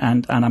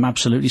 and I'm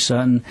absolutely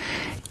certain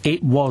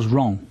it was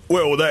wrong.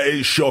 Well, that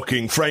is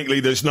shocking.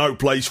 Frankly, there's no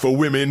place for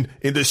women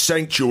in the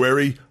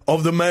sanctuary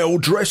of the male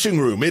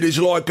dressing room. It is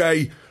like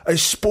a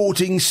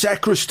sporting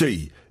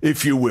sacristy,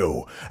 if you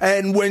will.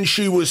 And when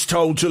she was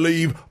told to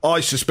leave, I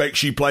suspect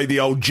she played the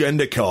old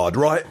gender card,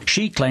 right?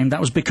 She claimed that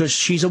was because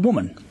she's a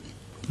woman.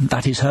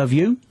 That is her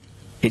view.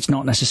 It's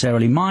not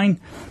necessarily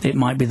mine. It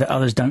might be that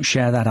others don't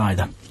share that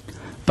either.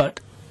 But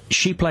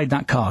she played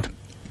that card,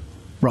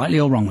 rightly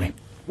or wrongly.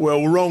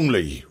 Well,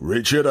 wrongly,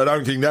 Richard. I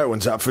don't think that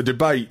one's up for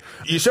debate.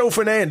 Yourself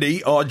and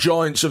Andy are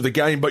giants of the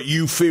game, but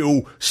you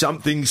feel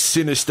something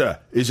sinister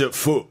is at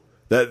foot,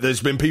 that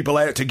there's been people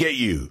out to get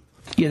you.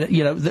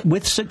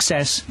 With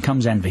success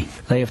comes envy.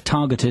 They have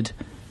targeted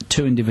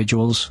two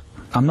individuals.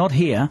 I'm not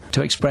here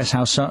to express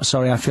how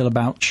sorry I feel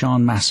about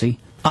Sian Massey.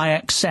 I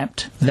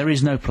accept there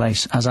is no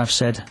place, as I've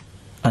said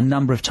a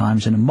number of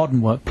times in a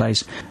modern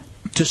workplace,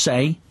 to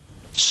say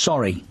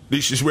sorry.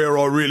 This is where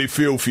I really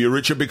feel for you,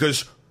 Richard,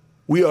 because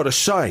we are the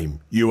same,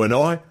 you and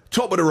I.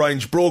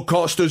 Top-of-the-range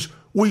broadcasters.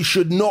 We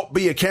should not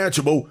be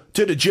accountable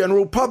to the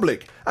general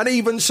public. And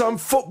even some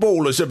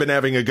footballers have been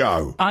having a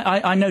go.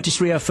 I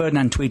noticed Rio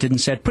Ferdinand tweeted and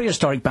said,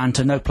 prehistoric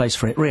banter, no place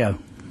for it. Rio,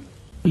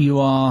 you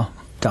are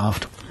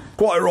daft.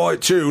 Quite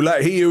right, too.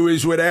 Like, he who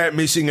is without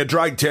missing a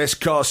drug test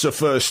casts the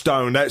first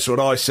stone. That's what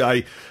I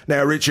say.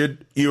 Now,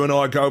 Richard, you and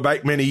I go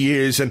back many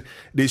years, and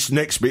this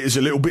next bit is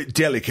a little bit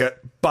delicate,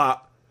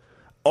 but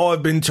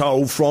I've been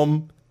told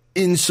from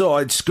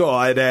inside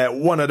Sky that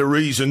one of the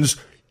reasons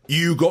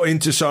you got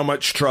into so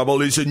much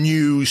trouble is a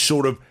new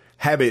sort of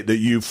habit that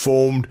you've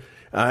formed.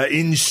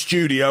 In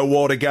studio,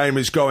 while the game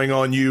is going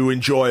on, you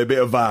enjoy a bit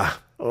of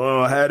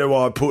how do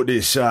I put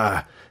this,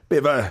 bit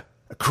of a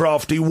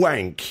crafty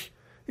wank.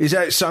 Is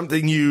that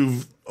something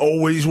you've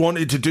always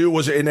wanted to do?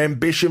 Was it an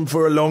ambition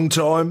for a long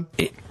time?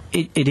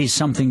 it is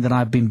something that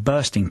I've been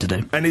bursting to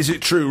do. And is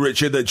it true,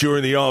 Richard, that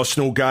during the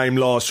Arsenal game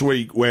last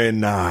week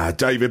when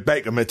David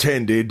Beckham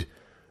attended,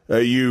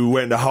 you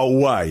went the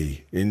whole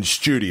way in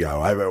studio?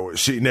 I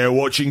was sitting there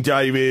watching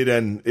David,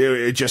 and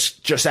it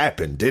just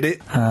happened, did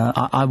it?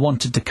 I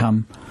wanted to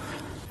come.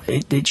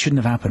 It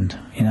shouldn't have happened,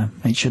 you know.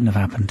 It shouldn't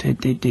have happened.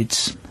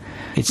 It's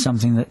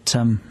something that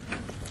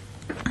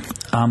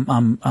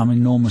I'm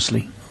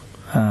enormously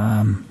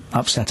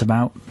upset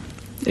about.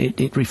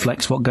 It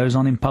reflects what goes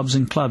on in pubs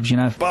and clubs, you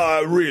know.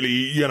 But really,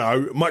 you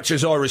know, much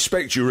as I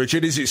respect you,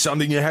 Richard, is it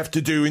something you have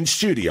to do in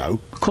studio?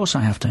 Of course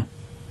I have to.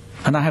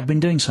 And I have been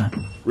doing so.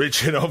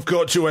 Richard, I've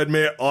got to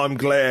admit, I'm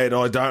glad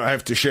I don't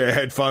have to share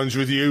headphones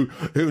with you.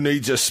 Who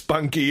needs a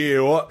spunky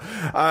ear? What?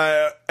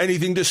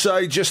 Anything to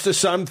say just to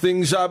sum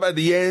things up at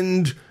the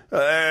end?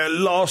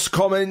 Last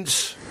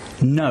comments?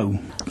 No.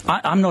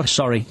 I'm not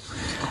sorry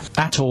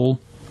at all,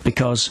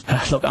 because,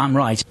 look, I'm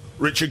right.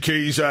 Richard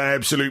Keys,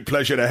 absolute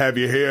pleasure to have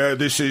you here.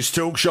 This is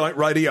Talk Shite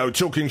Radio,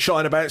 talking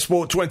shite about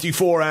sport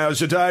 24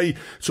 hours a day.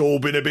 It's all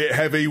been a bit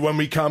heavy. When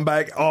we come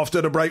back after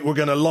the break, we're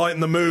going to lighten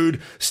the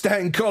mood.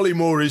 Stan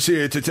Collymore is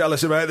here to tell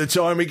us about the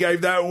time he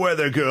gave that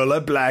weather girl a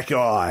black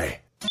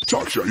eye.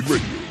 Talk Shite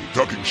Radio,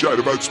 talking shite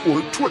about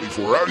sport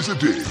 24 hours a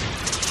day.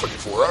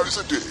 24 hours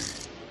a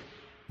day.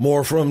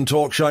 More from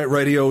Talk Shite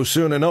Radio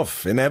soon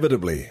enough,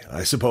 inevitably,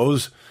 I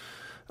suppose.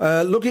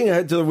 Looking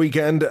ahead to the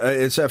weekend,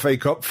 it's FA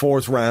Cup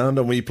 4th round,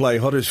 and we play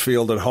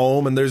Huddersfield at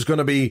home, and there's going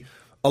to be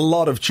a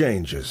lot of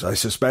changes, I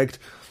suspect.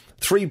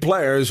 3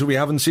 players who we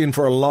haven't seen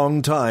for a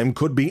long time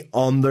could be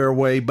on their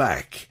way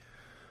back.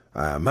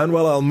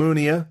 Manuel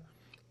Almunia,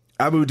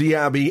 Abu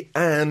Diaby,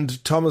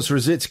 and Thomas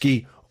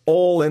Rosicky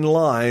all in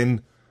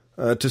line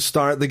to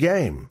start the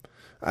game.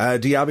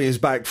 Diaby is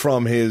back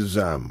from his,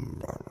 I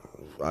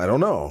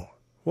don't know,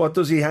 what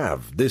does he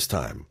have this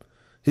time?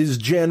 His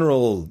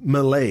general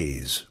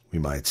malaise, we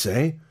might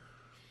say.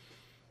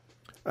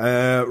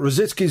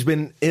 Rosicky's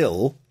been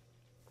ill.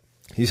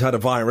 He's had a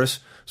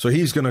virus, so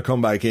he's going to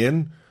come back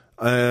in.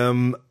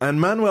 And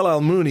Manuel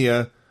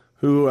Almunia,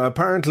 who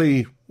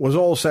apparently was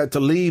all set to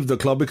leave the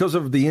club because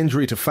of the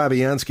injury to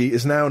Fabianski,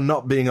 is now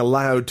not being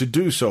allowed to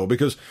do so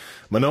because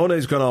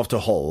Manone's gone off to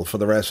Hull for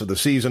the rest of the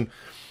season.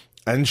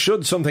 And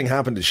should something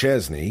happen to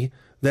Szczesny,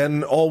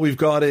 then all we've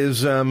got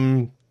is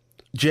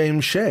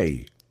James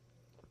Shea.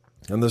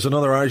 And there's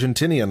another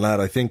Argentinian lad,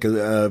 I think,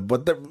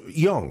 but they're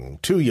young,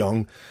 too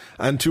young,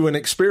 and too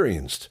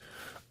inexperienced.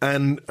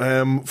 And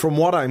from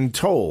what I'm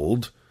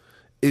told,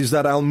 is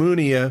that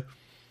Almunia,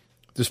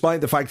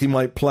 despite the fact he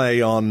might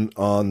play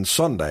on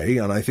Sunday,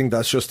 and I think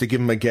that's just to give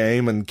him a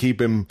game and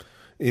keep him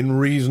in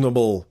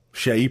reasonable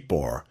shape,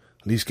 or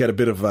at least get a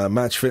bit of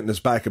match fitness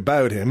back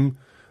about him,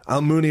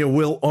 Almunia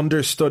will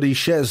understudy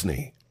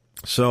Szczesny.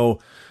 So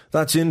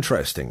that's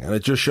interesting, and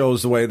it just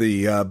shows the way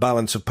the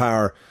balance of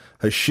power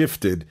has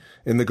shifted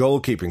in the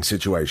goalkeeping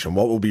situation.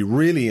 What will be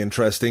really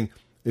interesting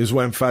is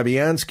when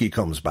Fabianski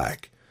comes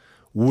back.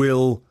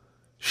 Will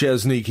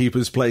Szczesny keep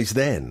his place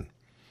then?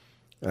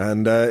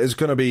 And it's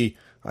going to be,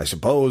 I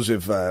suppose,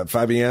 if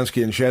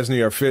Fabianski and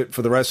Szczesny are fit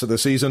for the rest of the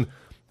season,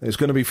 it's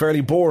going to be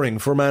fairly boring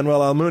for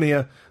Manuel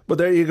Almunia. But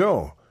there you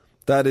go.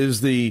 That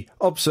is the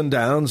ups and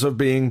downs of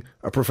being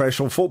a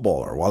professional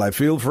footballer. While I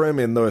feel for him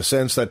in the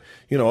sense that,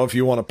 you know, if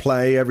you want to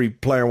play, every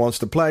player wants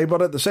to play.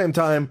 But at the same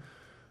time,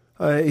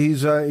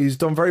 he's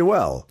done very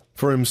well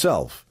for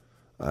himself.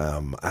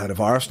 Out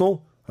of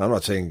Arsenal, I'm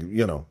not saying,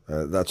 you know,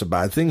 that's a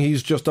bad thing.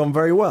 He's just done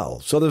very well.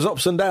 So there's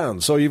ups and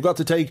downs. So you've got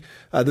to take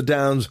the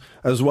downs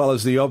as well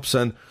as the ups.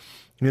 And,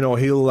 you know,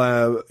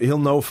 he'll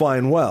know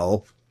fine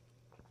well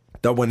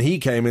that when he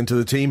came into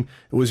the team,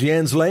 it was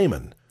Jens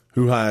Lehmann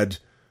who had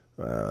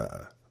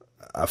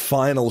a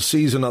final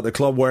season at the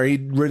club where he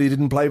really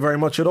didn't play very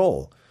much at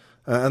all.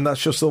 And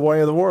that's just the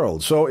way of the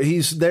world. So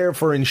he's there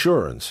for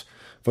insurance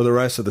for the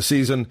rest of the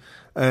season.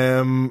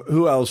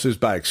 Who else is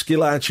back?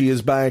 Schillaci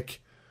is back.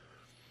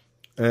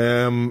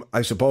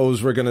 I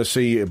suppose we're going to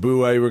see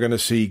Eboué, we're going to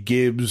see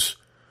Gibbs.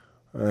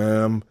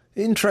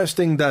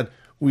 Interesting that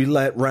we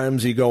let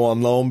Ramsey go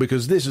on loan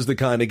because this is the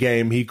kind of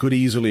game he could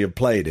easily have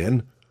played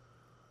in.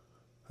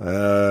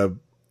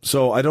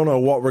 So I don't know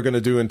what we're going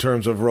to do in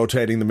terms of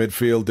rotating the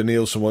midfield.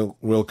 Danielson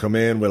will come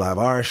in. We'll have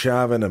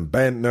Arshavin and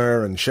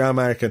Bentner and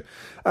Shamak,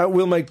 and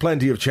we'll make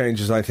plenty of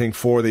changes, I think,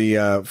 for the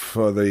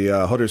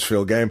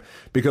Huddersfield game,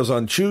 because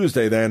on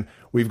Tuesday then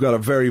we've got a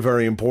very,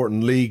 very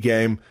important league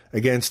game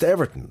against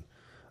Everton,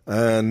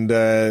 and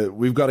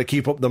we've got to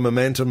keep up the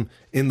momentum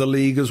in the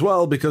league as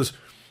well, because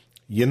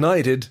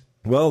United,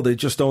 well, they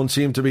just don't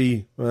seem to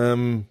be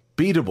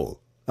beatable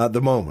at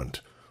the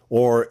moment,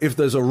 or if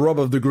there's a rub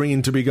of the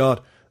green to be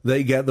got,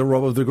 they get the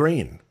rub of the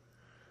green.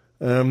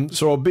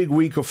 So a big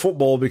week of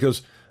football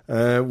because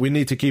we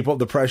need to keep up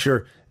the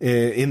pressure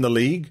in the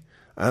league,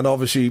 and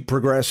obviously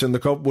progress in the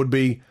cup would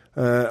be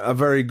a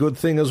very good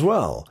thing as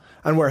well.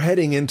 And we're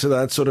heading into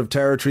that sort of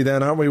territory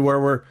then, aren't we,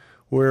 where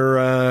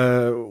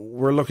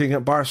we're looking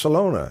at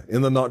Barcelona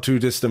in the not too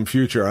distant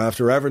future.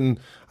 After Everton,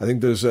 I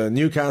think there's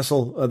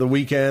Newcastle the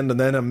weekend, and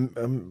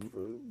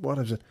then what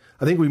is it?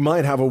 I think we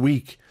might have a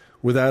week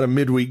without a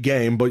midweek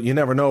game, but you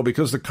never know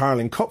because the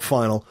Carling Cup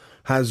final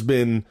has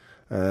been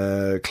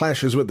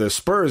clashes with the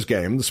Spurs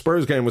game. The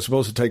Spurs game was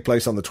supposed to take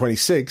place on the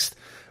 26th,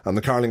 and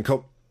the Carling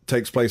Cup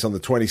takes place on the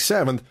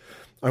 27th.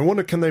 I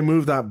wonder, can they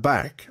move that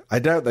back? I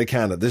doubt they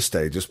can at this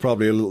stage. It's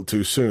probably a little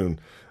too soon.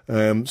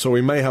 So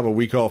we may have a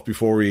week off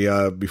before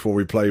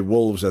we play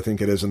Wolves, I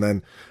think it is,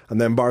 and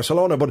then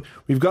Barcelona. But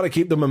we've got to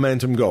keep the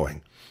momentum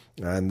going.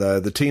 And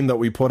the team that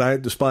we put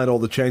out, despite all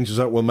the changes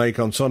that we'll make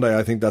on Sunday,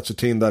 I think that's a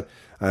team that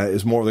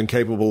is more than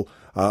capable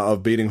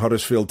of beating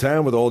Huddersfield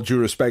Town, with all due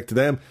respect to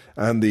them,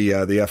 and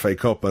the FA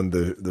Cup and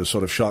the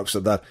sort of shocks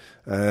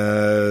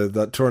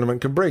that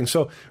tournament can bring.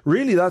 So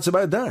really, that's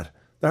about that.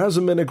 There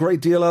hasn't been a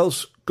great deal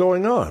else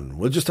going on.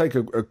 We'll just take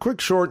a quick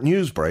short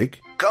news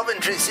break.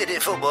 Coventry City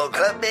Football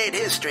Club made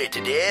history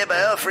today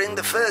by offering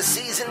the first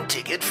season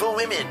ticket for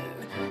women.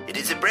 It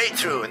is a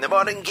breakthrough in the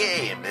modern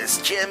game,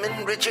 as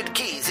Chairman Richard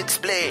Keys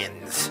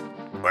explains.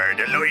 We're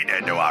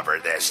delighted to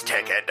offer this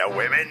ticket to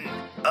women.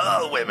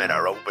 All women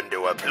are open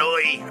to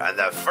apply, and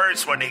the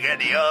first one to get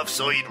the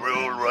offside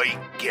rule right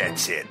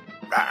gets it.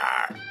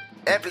 Rawr.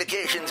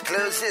 Applications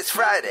close this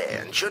Friday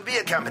and should be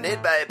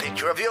accompanied by a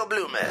picture of your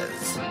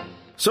bloomers.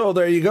 So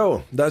there you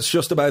go. That's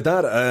just about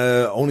that.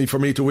 Only for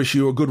me to wish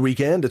you a good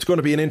weekend. It's going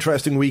to be an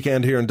interesting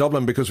weekend here in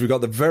Dublin because we've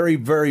got the very,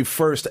 very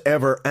first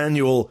ever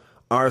annual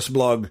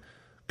Arsblog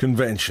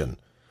convention,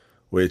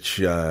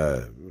 which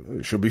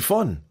should be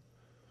fun.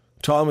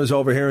 Tom is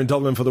over here in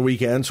Dublin for the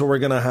weekend, so we're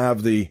going to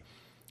have the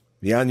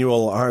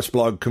annual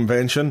Arsblog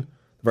convention,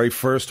 the very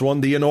first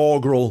one, the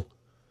inaugural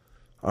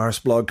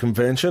Arsblog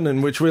convention,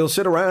 in which we'll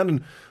sit around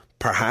and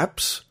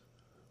perhaps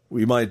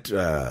we might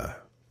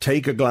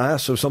take a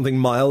glass of something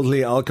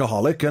mildly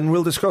alcoholic, and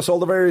we'll discuss all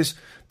the various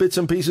bits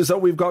and pieces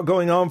that we've got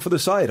going on for the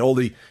site, all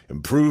the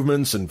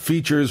improvements and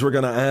features we're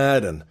going to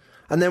add, and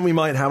then we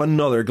might have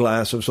another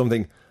glass of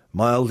something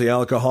mildly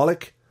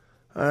alcoholic,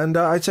 and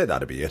I'd say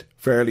that'd be it.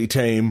 Fairly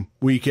tame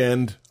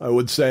weekend, I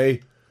would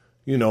say.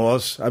 You know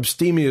us,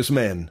 abstemious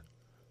men,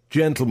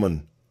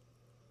 gentlemen,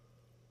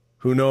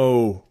 who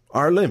know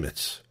our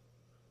limits,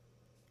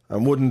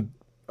 and wouldn't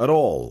at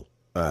all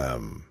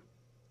go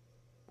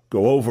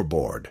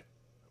overboard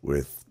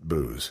with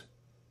booze.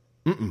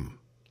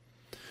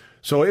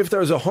 So if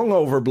there's a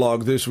hungover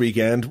blog this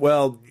weekend,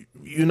 well,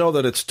 you know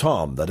that it's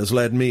Tom that has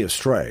led me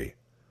astray,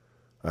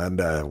 and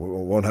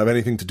won't have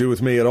anything to do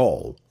with me at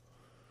all.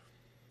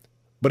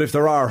 But if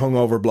there are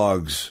hungover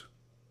blogs,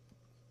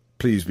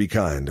 please be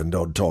kind and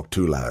don't talk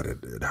too loud.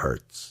 It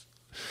hurts.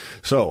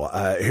 So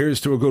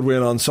here's to a good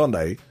win on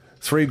Sunday,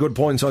 3 good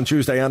points on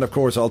Tuesday, and of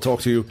course I'll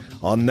talk to you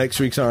on next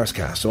week's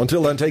Arscast. So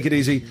until then, take it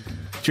easy.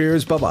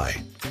 Cheers,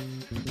 bye-bye.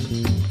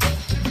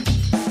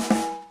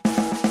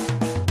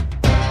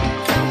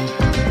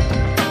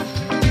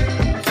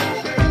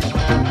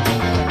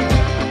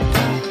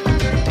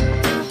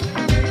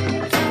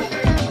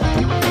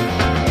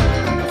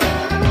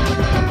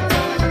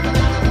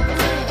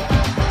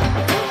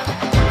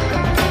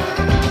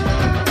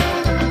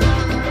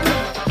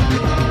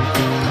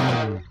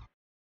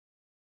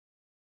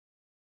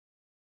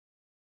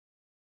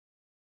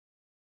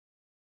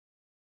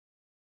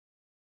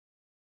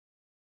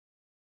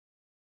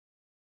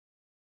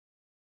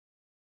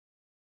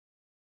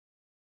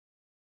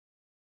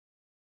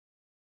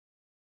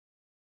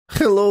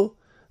 Hello,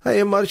 I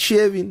am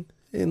Arshevin,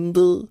 and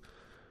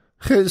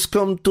has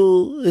come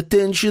to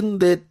attention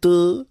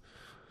that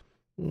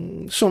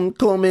some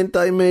comment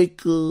I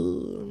make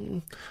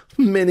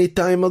many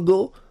time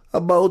ago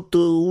about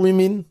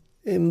women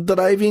and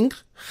driving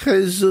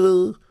has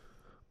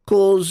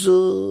caused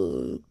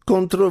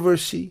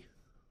controversy.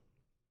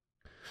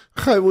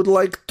 I would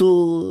like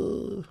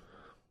to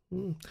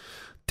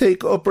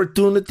take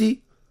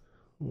opportunity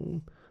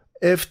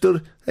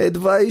after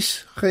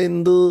advice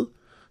and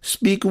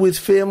speak with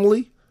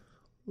family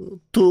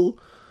to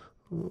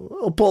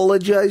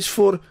apologize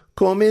for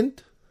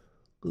comment.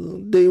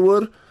 They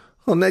were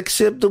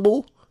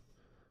unacceptable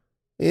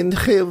and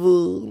have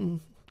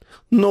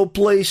no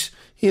place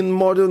in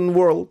modern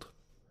world.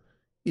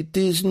 It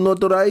is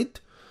not right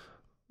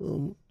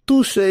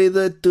to say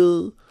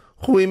that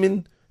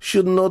women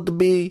should not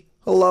be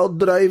allowed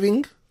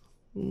driving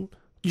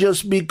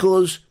just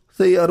because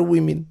they are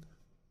women.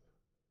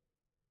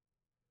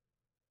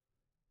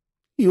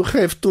 You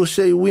have to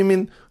say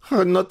women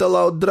are not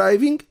allowed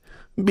driving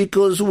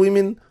because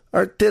women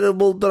are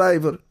terrible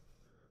driver.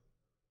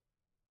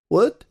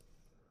 What?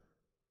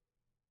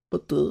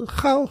 But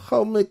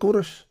how make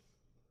worse?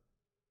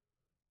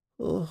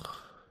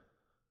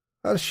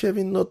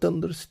 Arshevin not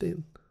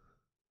understand.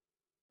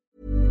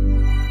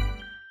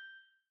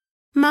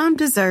 Mom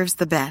deserves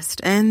the best,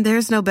 and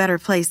there's no better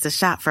place to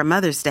shop for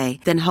Mother's Day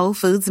than Whole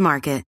Foods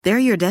Market.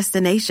 They're your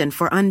destination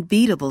for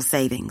unbeatable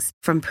savings,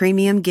 from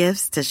premium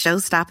gifts to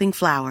show-stopping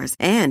flowers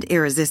and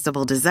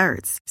irresistible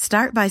desserts.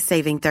 Start by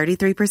saving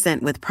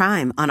 33% with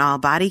Prime on all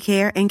body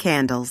care and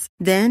candles.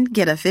 Then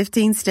get a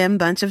 15-stem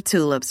bunch of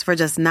tulips for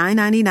just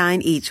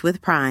 $9.99 each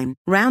with Prime.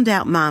 Round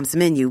out Mom's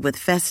menu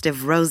with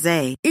festive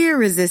rosé,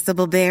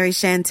 irresistible berry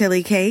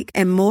chantilly cake,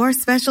 and more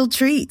special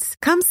treats.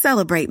 Come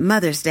celebrate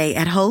Mother's Day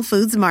at Whole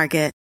Foods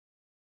Market.